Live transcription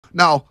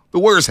No, the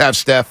Warriors have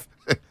Steph,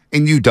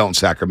 and you don't,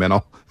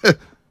 Sacramento.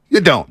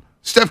 You don't.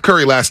 Steph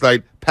Curry last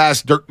night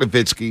passed Dirk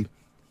Nowitzki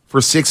for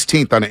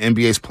 16th on the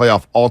NBA's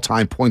playoff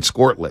all-time point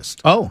scored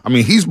list. Oh. I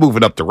mean, he's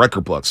moving up the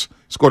record books.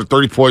 He scored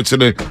 30 points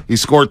he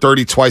scored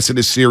 30 twice in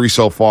this series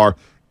so far.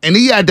 And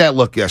he had that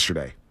look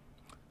yesterday.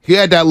 He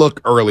had that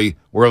look early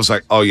where it was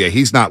like, oh yeah,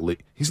 he's not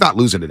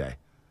losing today.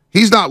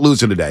 He's not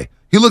losing today.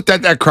 He looked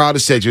at that crowd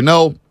and said,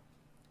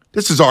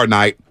 this is our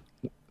night.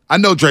 I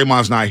know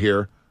Draymond's not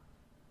here.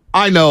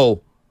 I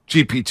know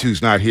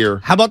GP2's not here.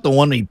 How about the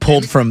one he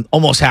pulled from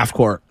almost half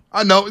court?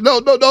 I know,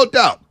 no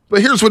doubt.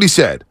 But here's what he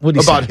said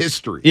about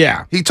history.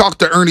 Yeah. He talked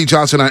to Ernie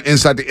Johnson on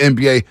Inside the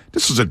NBA.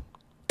 This was a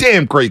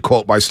damn great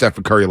quote by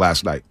Stephen Curry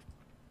last night.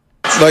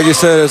 Like you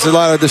said, there's a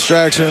lot of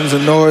distractions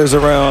and noise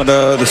around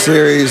the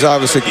series.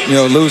 Obviously,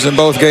 losing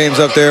both games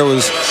up there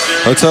was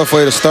a tough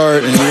way to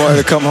start, and you wanted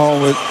to come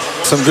home with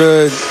some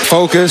good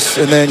focus,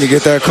 and then you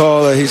get that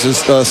call that he's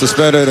just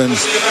suspended, and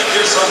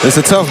it's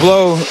a tough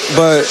blow.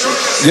 But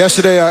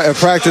yesterday at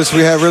practice,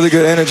 we had really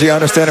good energy,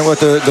 understanding what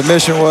the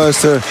mission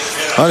was, to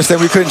understand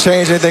we couldn't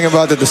change anything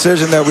about the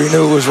decision that we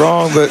knew was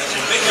wrong, but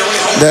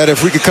that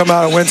if we could come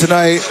out and win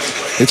tonight,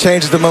 it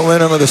changes the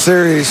momentum of the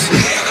series,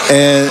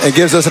 and it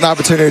gives us an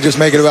opportunity to just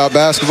make it about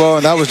basketball.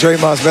 And that was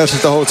Draymond's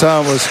message the whole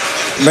time, was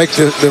make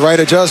the right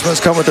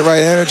adjustments, come with the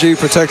right energy,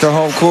 protect our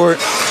home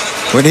court.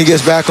 When he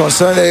gets back on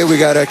Sunday, we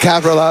got to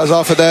capitalize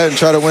off of that and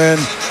try to win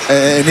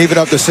and even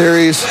up the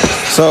series.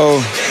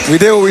 So we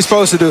did what we were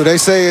supposed to do. They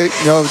say,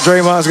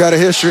 Draymond's got a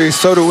history,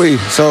 so do we.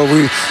 So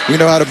we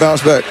know how to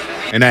bounce back.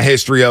 And that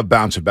history of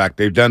bouncing back,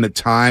 they've done it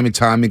time and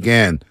time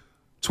again.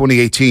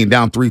 2018,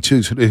 down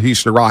 3-2 to the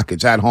Houston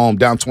Rockets at home,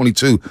 down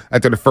 22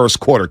 after the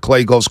first quarter.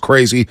 Clay goes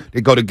crazy.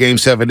 They go to Game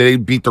 7. They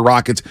beat the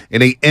Rockets,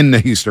 and they end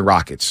the Houston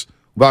Rockets.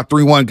 About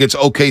 3-1 gets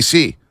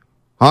OKC.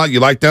 Huh? You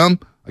like them?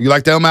 You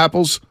like them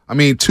apples? I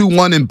mean,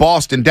 2-1 in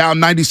Boston, down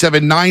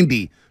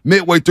 97-90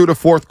 midway through the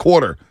fourth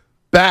quarter.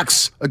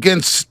 Backs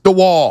against the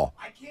wall.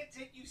 I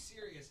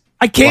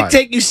can't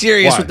take you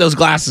serious Why? With those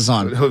glasses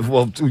on.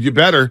 Well, you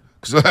better.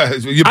 I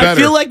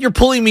feel like you're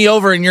pulling me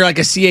over and you're like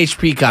a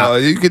CHP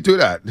cop. You can do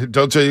that.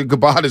 Don't tell your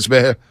goodbyes,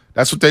 man.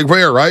 That's what they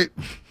wear, right?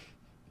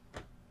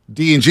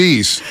 D&Gs.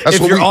 That's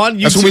if what you're we, on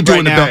YouTube that's what we do right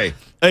in the now, Bay.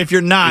 if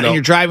you're not and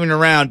you're driving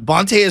around,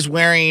 Bonte is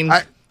wearing,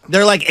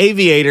 they're like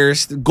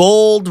aviators,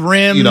 gold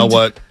rimmed. You know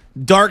what?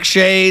 Dark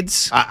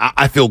shades.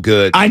 I feel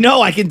good. I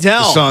know, I can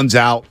tell. The sun's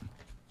out.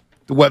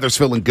 The weather's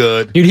feeling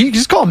good. Dude, he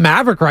just called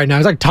Maverick right now.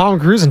 He's like Tom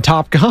Cruise in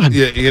Top Gun.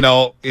 Yeah,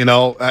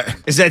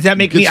 Does that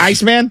make me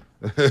Iceman?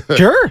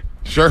 Sure.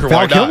 Sure, Val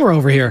why not? Kilmer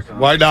over here.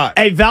 Why not?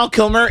 Hey, Val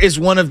Kilmer is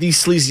one of the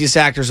sleaziest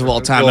actors of all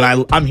time,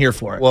 and I'm here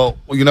for it. Well,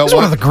 you know He's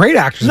what? one of the great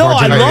actors No, of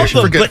our I love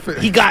generation. him,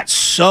 but he got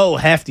so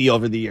hefty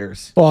over the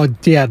years. Well,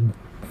 he had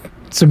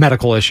some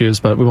medical issues,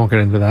 but we won't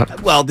get into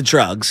that. Well, the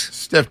drugs.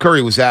 Steph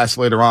Curry was asked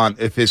later on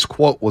if his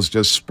quote was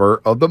just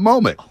spur of the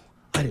moment.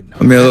 I mean,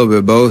 a little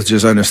bit both,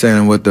 just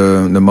understanding what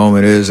the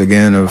moment is,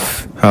 again,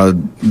 of how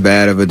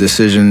bad of a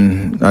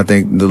decision I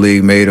think the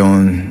league made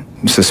on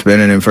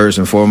suspending him first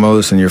and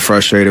foremost, and you're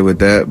frustrated with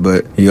that.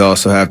 But you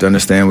also have to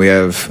understand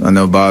I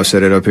know Bob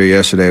said it up here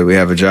yesterday, we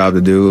have a job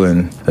to do,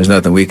 and there's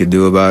nothing we could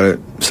do about it.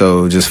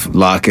 So just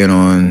lock in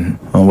on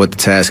what the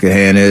task at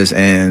hand is,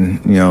 and,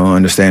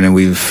 understanding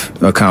we've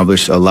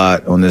accomplished a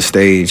lot on this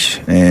stage,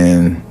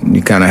 and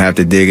you kind of have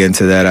to dig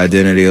into that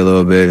identity a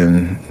little bit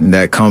and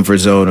that comfort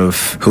zone of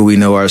who we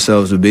know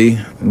ourselves to be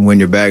when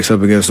your back's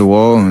up against the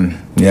wall and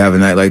you have a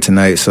night like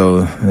tonight.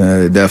 So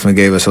it definitely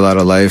gave us a lot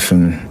of life,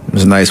 and it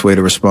was a nice way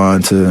to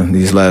respond to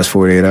these last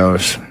 48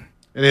 hours.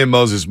 And then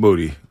Moses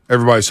Moody.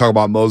 Everybody's talking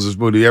about Moses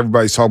Moody.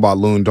 Everybody's talking about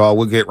Loon Dog.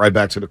 We'll get right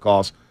back to the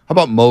calls. How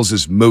about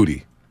Moses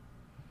Moody?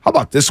 How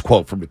about this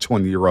quote from a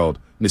 20-year-old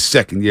in his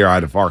second year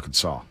out of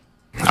Arkansas?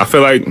 I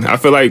feel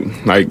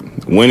like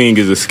winning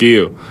is a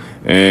skill.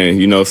 And,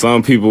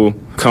 some people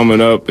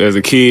coming up as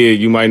a kid,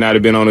 you might not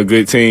have been on a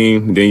good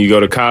team. Then you go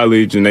to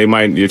college and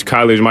your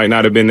college might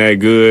not have been that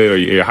good, or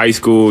your high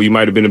school, you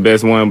might have been the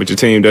best one, but your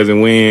team doesn't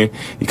win.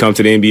 You come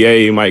to the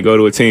NBA, you might go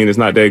to a team that's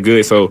not that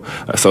good. So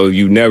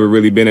you've never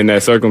really been in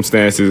that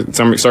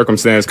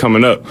circumstance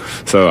coming up.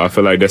 So I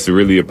feel like that's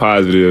really a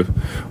positive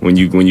when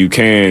you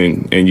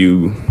can and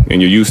you're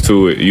used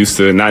to it, used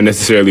to not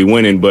necessarily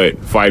winning, but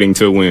fighting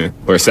to win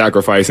or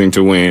sacrificing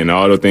to win,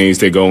 all the things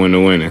that go into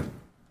winning.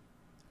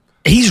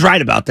 He's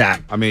right about that.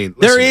 I mean,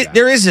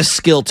 there is a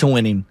skill to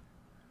winning.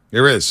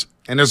 There is.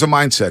 And there's a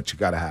mindset you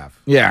got to have.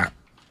 Yeah.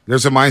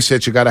 There's a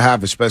mindset you got to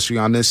have, especially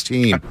on this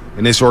team,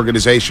 in this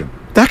organization.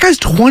 That guy's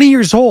 20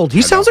 years old.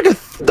 He sounds like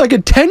a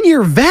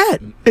 10-year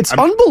vet. It's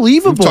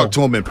unbelievable. We've talked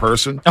to him in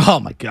person. Oh,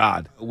 my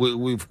God.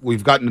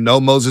 We've gotten to know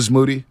Moses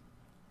Moody.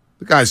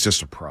 The guy's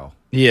just a pro.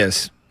 He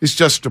is. He's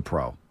just a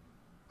pro.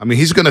 I mean,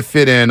 he's going to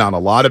fit in on a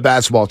lot of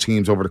basketball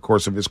teams over the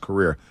course of his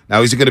career.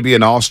 Now, is he going to be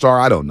an all-star?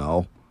 I don't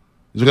know.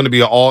 Is he going to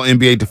be an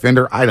all-NBA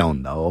defender? I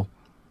don't know.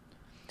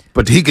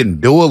 But he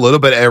can do a little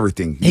bit of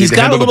everything. He's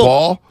got a little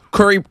ball.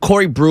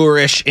 Corey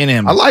Brewer-ish in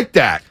him. I like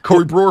that.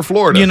 Corey Brewer,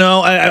 Florida.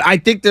 I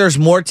think there's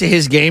more to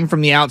his game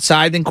from the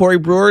outside than Corey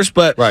Brewer's,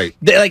 but right.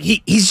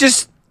 he's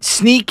just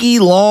sneaky,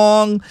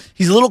 long.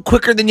 He's a little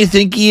quicker than you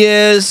think he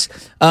is.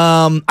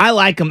 I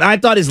like him. I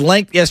thought his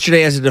length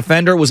yesterday as a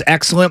defender was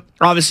excellent,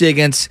 obviously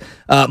against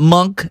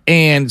Monk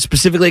and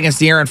specifically against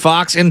De'Aaron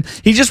Fox. And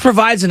he just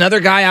provides another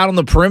guy out on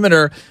the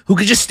perimeter who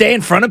could just stay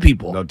in front of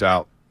people. No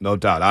doubt. No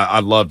doubt. I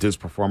loved his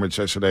performance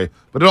yesterday,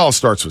 but it all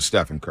starts with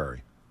Stephen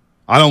Curry.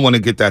 I don't want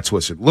to get that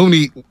twisted.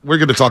 Looney, we're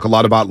going to talk a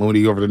lot about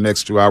Looney over the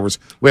next 2 hours.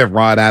 We have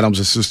Ron Adams,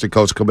 assistant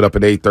coach, coming up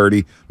at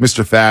 8:30,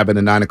 Mr. Fab in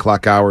the 9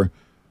 o'clock hour.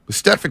 But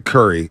Stephen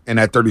Curry and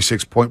that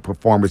 36-point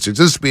performance is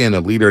just being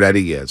a leader that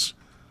he is.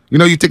 You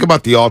know, you think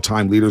about the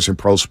all-time leaders in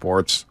pro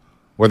sports,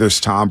 whether it's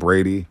Tom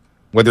Brady,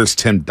 whether it's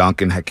Tim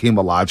Duncan, Hakeem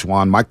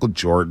Olajuwon, Michael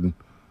Jordan.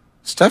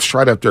 Steph's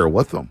right up there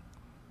with them.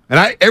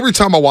 And every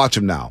time I watch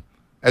him now,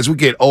 as we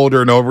get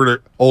older and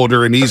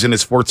older, and he's in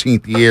his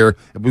 14th year,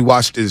 and we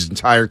watched his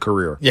entire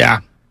career. Yeah.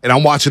 And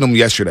I'm watching him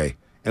yesterday.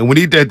 And when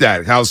he did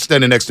that, I was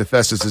standing next to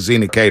Festus and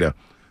Zena Keita,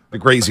 the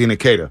great Zena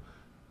Keita.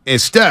 And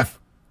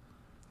Steph,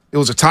 it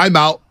was a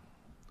timeout,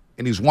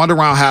 and he's wandering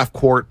around half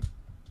court.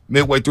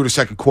 Midway through the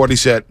second quarter, he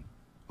said,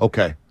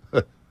 okay,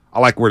 I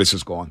like where this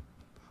is going.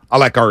 I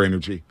like our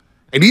energy.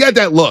 And he had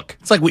that look.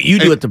 It's like what you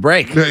do at the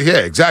break. Yeah,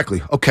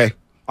 exactly. Okay,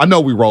 I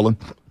know we rolling.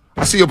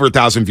 I see over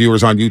 1,000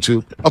 viewers on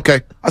YouTube. Okay,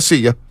 I see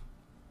you.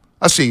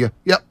 I see you.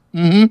 Yep.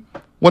 Mm-hmm.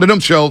 One of them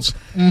shows.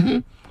 Mm-hmm.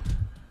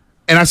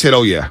 And I said,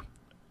 oh, yeah.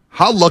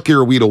 How lucky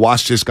are we to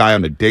watch this guy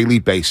on a daily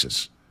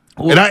basis?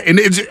 And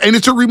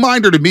it's a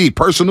reminder to me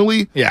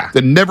personally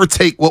to never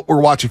take what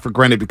we're watching for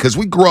granted, because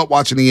we grew up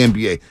watching the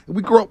NBA. And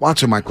we grew up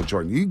watching Michael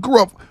Jordan. You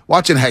grew up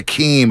watching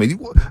Hakeem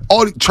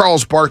and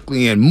Charles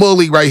Barkley and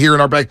Mully right here in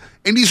our back.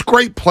 And these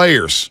great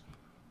players.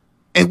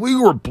 And we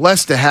were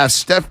blessed to have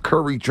Steph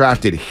Curry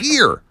drafted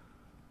here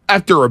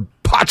after a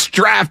botched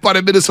draft by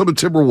the Minnesota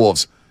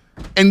Timberwolves.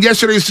 And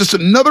yesterday was just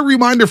another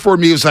reminder for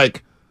me. It was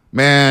like,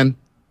 man,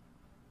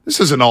 this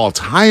is an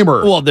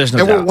all-timer. Well, there's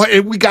no doubt.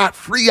 And we got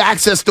free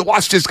access to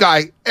watch this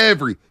guy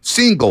every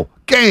single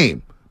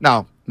game.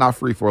 Now, not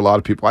free for a lot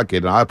of people. I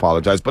get it. I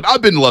apologize. But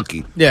I've been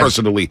lucky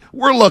personally.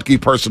 We're lucky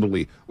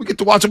personally. We get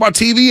to watch him on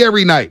TV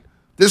every night.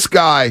 This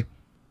guy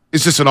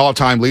is just an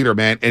all-time leader,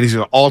 man, and he's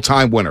an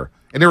all-time winner.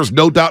 And there was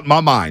no doubt in my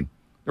mind.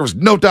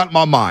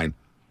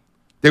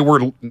 They were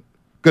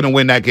going to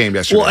win that game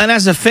yesterday. Well, and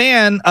as a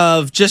fan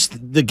of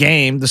just the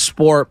game, the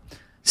sport,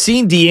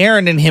 seeing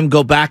De'Aaron and him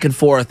go back and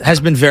forth has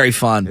been very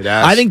fun. It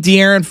has. I think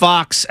De'Aaron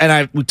Fox,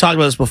 and we talked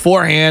about this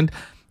beforehand,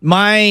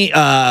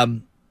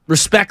 my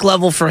respect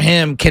level for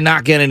him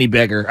cannot get any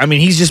bigger. I mean,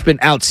 he's just been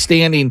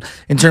outstanding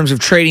in terms of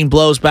trading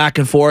blows back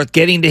and forth,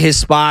 getting to his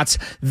spots.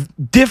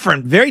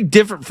 Very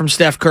different from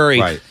Steph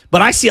Curry. Right.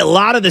 But I see a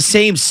lot of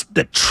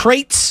the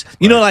traits,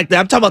 you know, like that.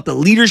 I'm talking about the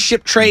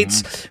leadership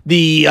traits,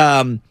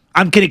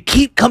 I'm going to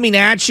keep coming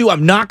at you.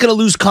 I'm not going to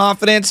lose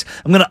confidence.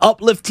 I'm going to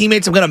uplift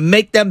teammates. I'm going to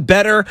make them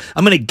better.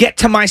 I'm going to get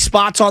to my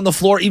spots on the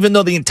floor, even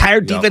though the entire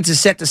defense is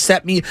set to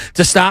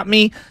stop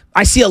me.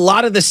 I see a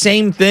lot of the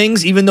same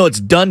things, even though it's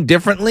done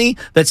differently,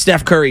 that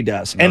Steph Curry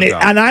does. And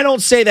I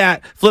don't say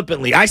that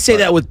flippantly. I say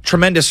that with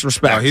tremendous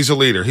respect. No, he's a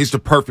leader. He's the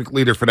perfect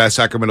leader for that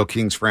Sacramento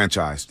Kings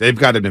franchise. They've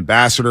got an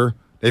ambassador.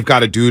 They've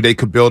got a dude they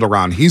could build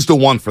around. He's the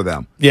one for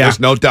them. Yeah. There's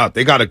no doubt.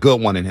 They got a good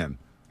one in him.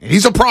 And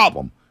he's a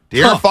problem.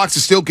 De'Aaron Fox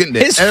is still getting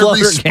to every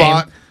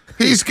spot.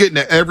 He's getting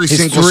to every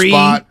single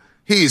spot.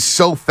 He is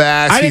so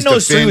fast. I didn't know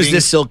his three was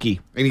this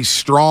silky. And he's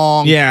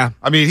strong. Yeah.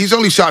 I mean, he's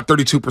only shot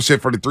 32%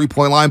 for the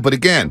three-point line. But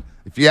again,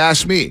 if you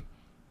ask me,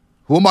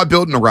 who am I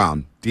building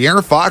around?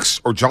 De'Aaron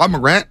Fox or Ja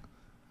Morant?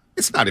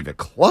 It's not even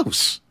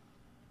close.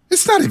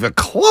 It's not even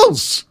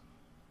close.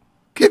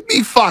 Give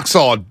me Fox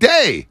all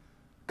day.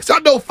 Because I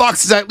know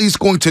Fox is at least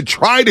going to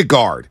try to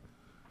guard.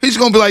 He's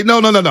going to be like,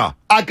 no.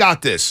 I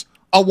got this.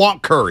 I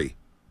want Curry.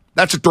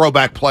 That's a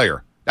throwback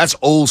player. That's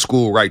old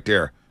school right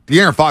there.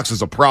 De'Aaron Fox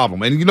is a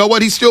problem. And you know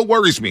what? He still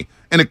worries me.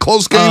 In a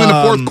close game in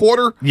the fourth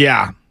quarter,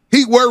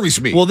 he worries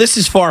me. Well, this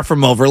is far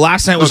from over.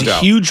 Last night was a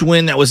huge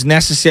win that was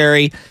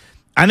necessary.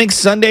 I think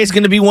Sunday is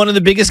going to be one of the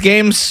biggest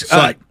games,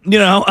 by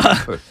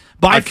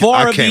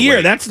far of the year.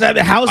 Wait.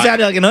 How is that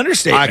like an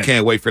understatement? I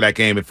can't wait for that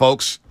game. And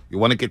folks, you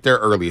want to get there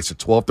early. It's a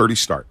 12:30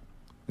 start.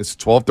 It's a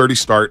 12:30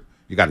 start.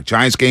 You got a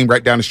Giants game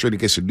right down the street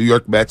against the New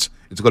York Mets.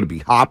 It's going to be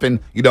hopping.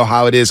 You know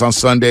how it is on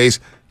Sundays.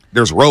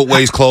 There's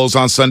roadways closed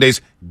on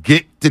Sundays.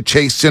 Get to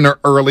Chase Center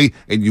early,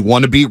 and you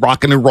want to be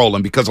rocking and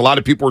rolling, because a lot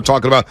of people were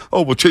talking about,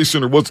 Chase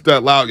Center wasn't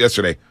that loud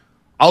yesterday.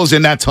 I was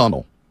in that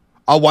tunnel.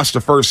 I watched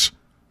the first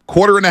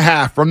quarter and a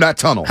half from that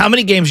tunnel. How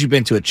many games you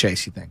been to at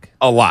Chase, you think?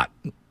 A lot.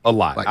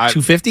 Like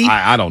 250?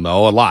 I don't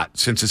know. A lot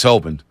since it's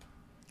opened.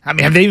 I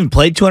mean, have they even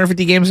played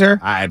 250 games there?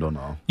 I don't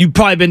know. You've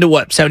probably been to,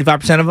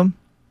 75% of them?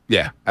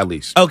 Yeah, at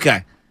least.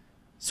 Okay.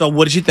 So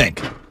what did you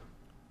think?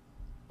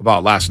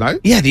 About last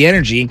night? Yeah, the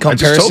energy in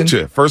comparison. I just told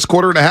you, first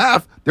quarter and a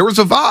half, there was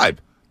a vibe.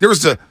 There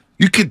was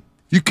you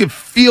could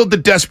feel the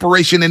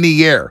desperation in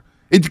the air.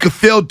 And you could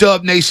feel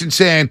Dub Nation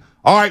saying,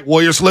 all right,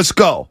 Warriors, let's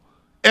go.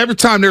 Every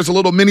time there's a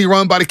little mini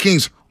run by the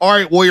Kings, all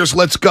right, Warriors,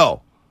 let's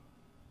go.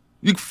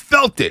 You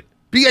felt it.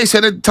 BA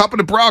said at the top of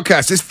the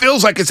broadcast, it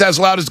feels like it's as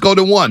loud as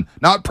Golden One.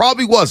 Now, it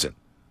probably wasn't.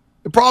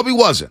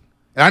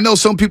 And I know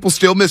some people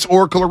still miss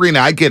Oracle Arena.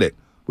 I get it.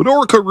 But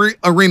Oracle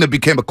Arena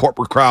became a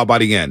corporate crowd by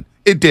the end.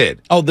 It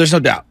did. Oh, there's no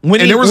doubt. And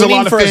there was a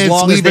lot of fans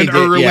leaving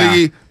early.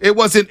 Yeah. It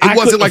wasn't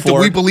like the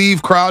We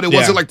Believe crowd. It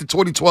wasn't like the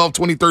 2012,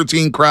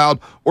 2013 crowd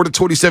or the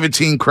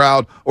 2017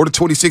 crowd or the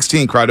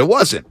 2016 crowd. It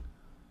wasn't.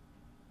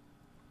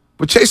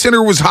 But Chase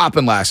Center was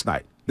hopping last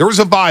night. There was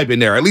a vibe in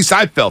there. At least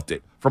I felt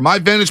it. From my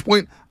vantage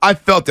point, I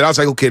felt it. I was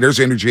like, okay, there's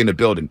energy in the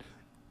building.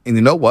 And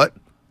you know what?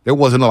 There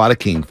wasn't a lot of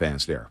King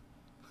fans there.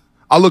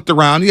 I looked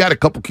around. You had a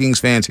couple Kings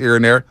fans here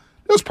and there.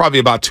 There was probably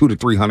about 200 to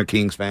 300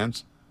 Kings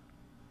fans.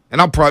 And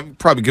I'll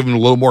probably give them a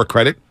little more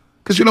credit.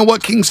 Because you know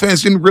what? Kings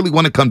fans didn't really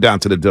want to come down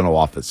to the dental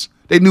office.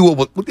 They knew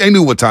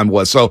what time it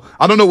was. So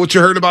I don't know what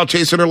you heard about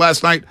Chase Center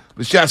last night.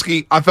 But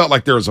Shasky, I felt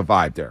like there was a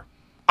vibe there.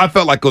 I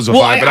felt like it was a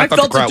vibe. But I thought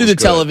felt the crowd it through was the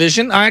good.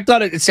 television. I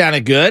thought it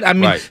sounded good. I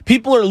mean,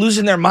 people are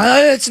losing their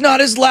mind. It's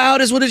not as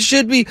loud as what it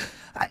should be.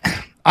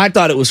 I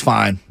thought it was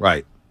fine.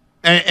 Right.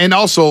 And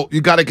also, you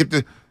got to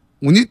get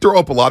when you throw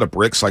up a lot of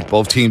bricks like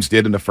both teams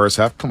did in the first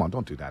half, come on,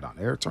 don't do that on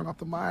air. Turn off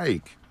the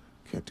mic.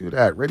 Can't do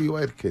that. Radio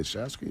etiquette,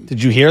 Shasky.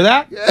 Did you hear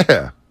that?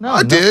 Yeah. No,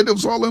 I did. It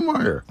was all in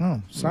my ear.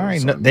 Oh, sorry.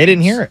 No, they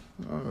didn't hear it.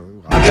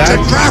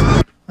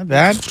 My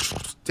bad.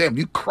 Damn,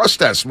 you crushed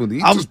that smoothie.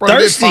 You I'm just brought it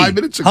in thirsty. 5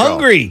 minutes ago.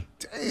 Hungry.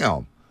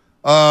 Damn.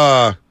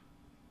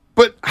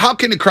 But how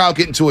can the crowd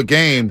get into a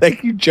game?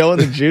 Thank you, Joe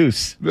and the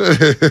Juice.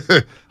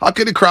 How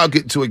can the crowd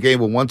get into a game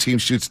when one team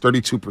shoots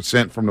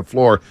 32% from the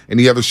floor and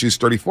the other shoots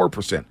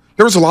 34%?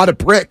 There was a lot of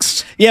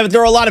bricks. Yeah, but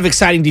there were a lot of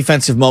exciting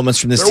defensive moments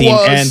from this team,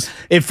 and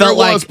it felt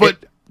like.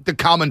 But the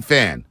common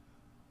fan,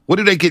 what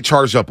do they get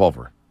charged up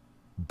over?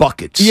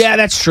 Buckets. Yeah,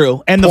 that's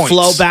true. And Points. the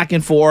flow back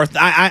and forth.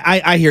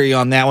 I hear you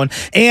on that one.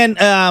 And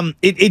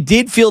it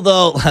did feel,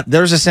 though,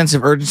 there's a sense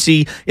of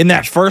urgency in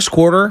that first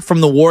quarter from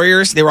the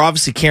Warriors. They were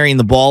obviously carrying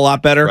the ball a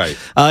lot better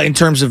in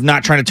terms of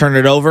not trying to turn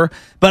it over.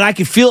 But I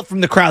could feel it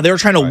from the crowd. They were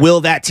trying to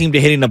will that team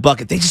to hitting the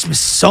bucket. They just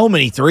missed so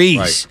many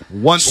threes.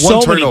 Right. One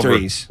many turnover.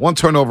 threes. One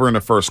turnover in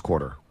the first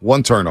quarter.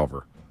 One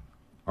turnover.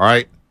 All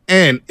right?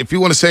 And if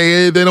you want to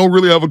say, hey, they don't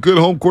really have a good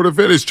home court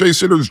advantage, Chase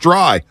Center's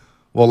dry.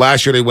 Well,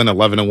 last year they went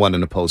 11-1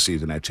 in the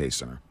postseason at Chase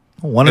Center.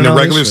 In the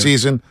regular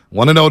season,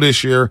 1-0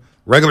 this year.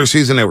 Regular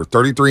season, they were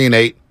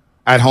 33-8.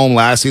 At home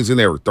last season,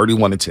 they were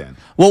 31-10.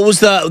 What was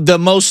the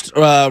most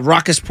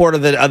raucous part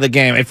of the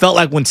game? It felt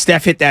like when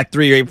Steph hit that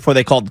three right before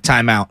they called the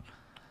timeout.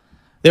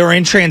 They were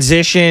in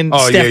transition.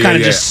 Steph kind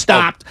of just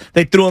stopped.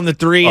 They threw him the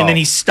three, and then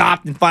he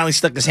stopped and finally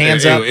stuck his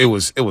hands up. It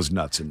was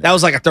nuts in there. That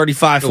was like a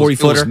 35, 40-footer.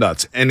 It was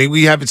nuts. And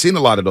we haven't seen a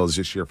lot of those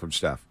this year from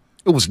Steph.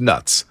 It was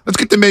nuts. Let's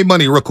get to Made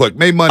Money real quick.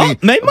 Made Money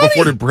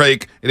before the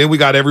break. And then we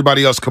got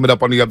everybody else coming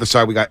up on the other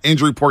side. We got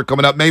injury report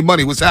coming up. Made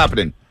Money, what's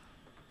happening?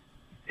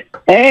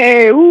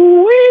 Hey,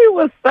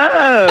 what's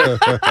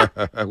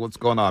up? What's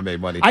going on, Made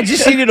Money? I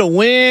just needed a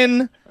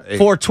win,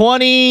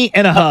 420,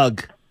 and a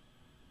hug.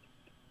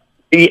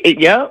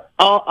 Yep.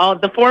 All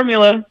the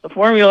formula.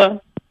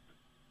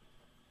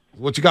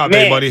 What you got,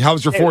 Made Money?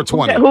 How's your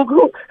 420?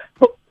 Who,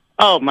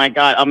 oh, my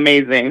God.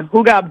 Amazing.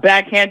 Who got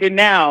backhanded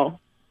now?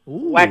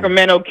 Ooh.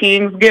 Sacramento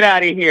Kings, get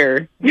out of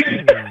here.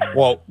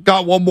 Well,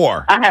 got one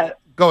more.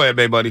 Go ahead,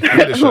 Made Money.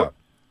 Finish up.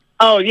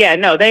 Oh, yeah.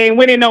 No, they ain't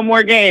winning no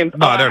more games.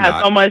 No, they're not. I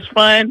had so much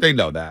fun. They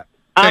know that.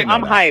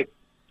 I'm hyped.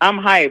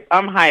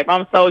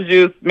 I'm so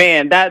juiced.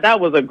 Man, that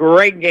was a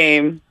great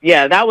game.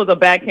 Yeah, that was a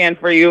backhand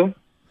for you.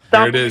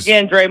 Stop it is.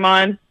 Again,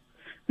 Draymond.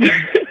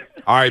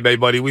 All right, Made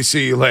Money. We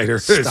see you later.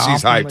 She's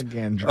hyped.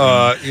 Again,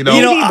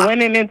 He's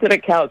winning into the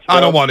couch. Bro. I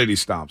don't want any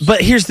stomps.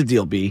 But here's the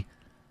deal, B.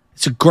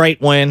 It's a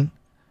great win.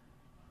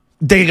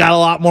 They got a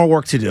lot more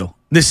work to do.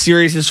 This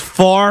series is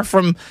far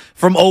from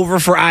over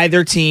for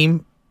either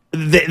team.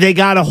 They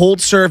got to hold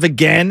serve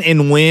again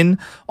and win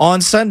on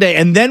Sunday,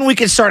 and then we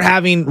can start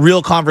having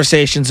real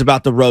conversations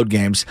about the road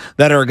games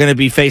that are going to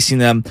be facing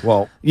them.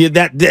 Well,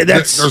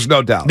 that's there's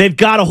no doubt. They've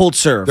got to hold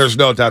serve. There's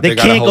no doubt they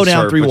can't go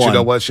down 3-1. But you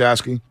know what,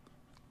 Shasky?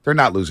 They're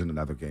not losing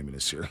another game in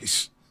this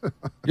series.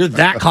 You're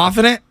that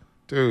confident?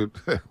 Dude,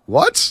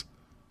 what?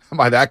 Am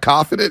I that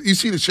confident? You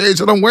see the shades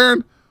that I'm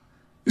wearing?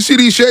 You see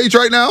these shades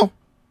right now?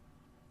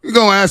 You're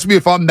going to ask me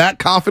if I'm that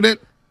confident?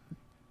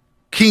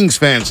 Kings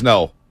fans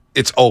know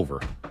it's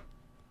over.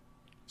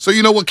 So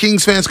you know what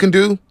Kings fans can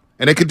do?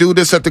 And they can do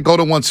this at the Go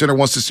to One Center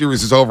once the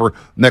series is over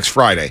next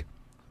Friday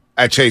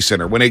at Chase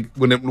Center when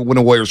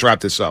the Warriors wrap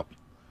this up.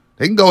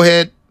 They can go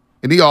ahead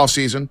in the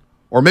offseason,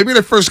 or maybe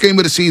their first game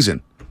of the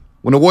season,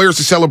 when the Warriors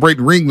are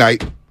celebrating ring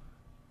night,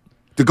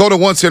 the Go to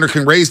One Center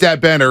can raise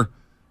that banner.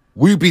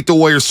 We beat the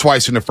Warriors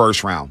twice in the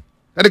first round.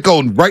 Let it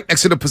go right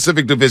next to the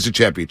Pacific Division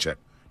Championship.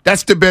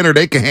 That's the banner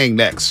they can hang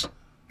next.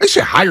 They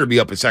should hire me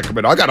up in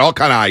Sacramento. I got all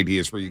kind of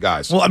ideas for you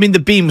guys. Well, I mean, the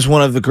Beam's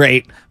one of the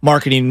great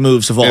marketing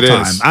moves of all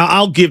time.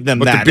 I'll give them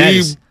that.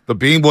 The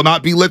Beam will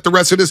not be lit the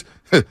rest of this.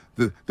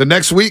 the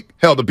next week,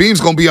 hell, the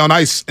Beam's going to be on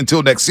ice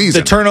until next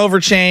season. The turnover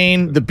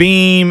chain, the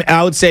Beam,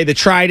 I would say the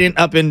Trident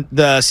up in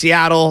the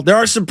Seattle. There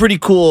are some pretty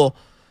cool.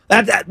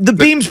 The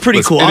Beam's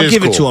pretty cool. I'll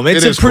give it to them.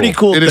 It's a pretty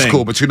cool thing. It is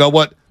cool, but you know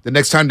what? The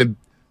next time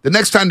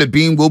the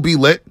Beam will be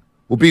lit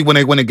will be when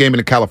they win a game in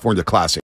the California Classic.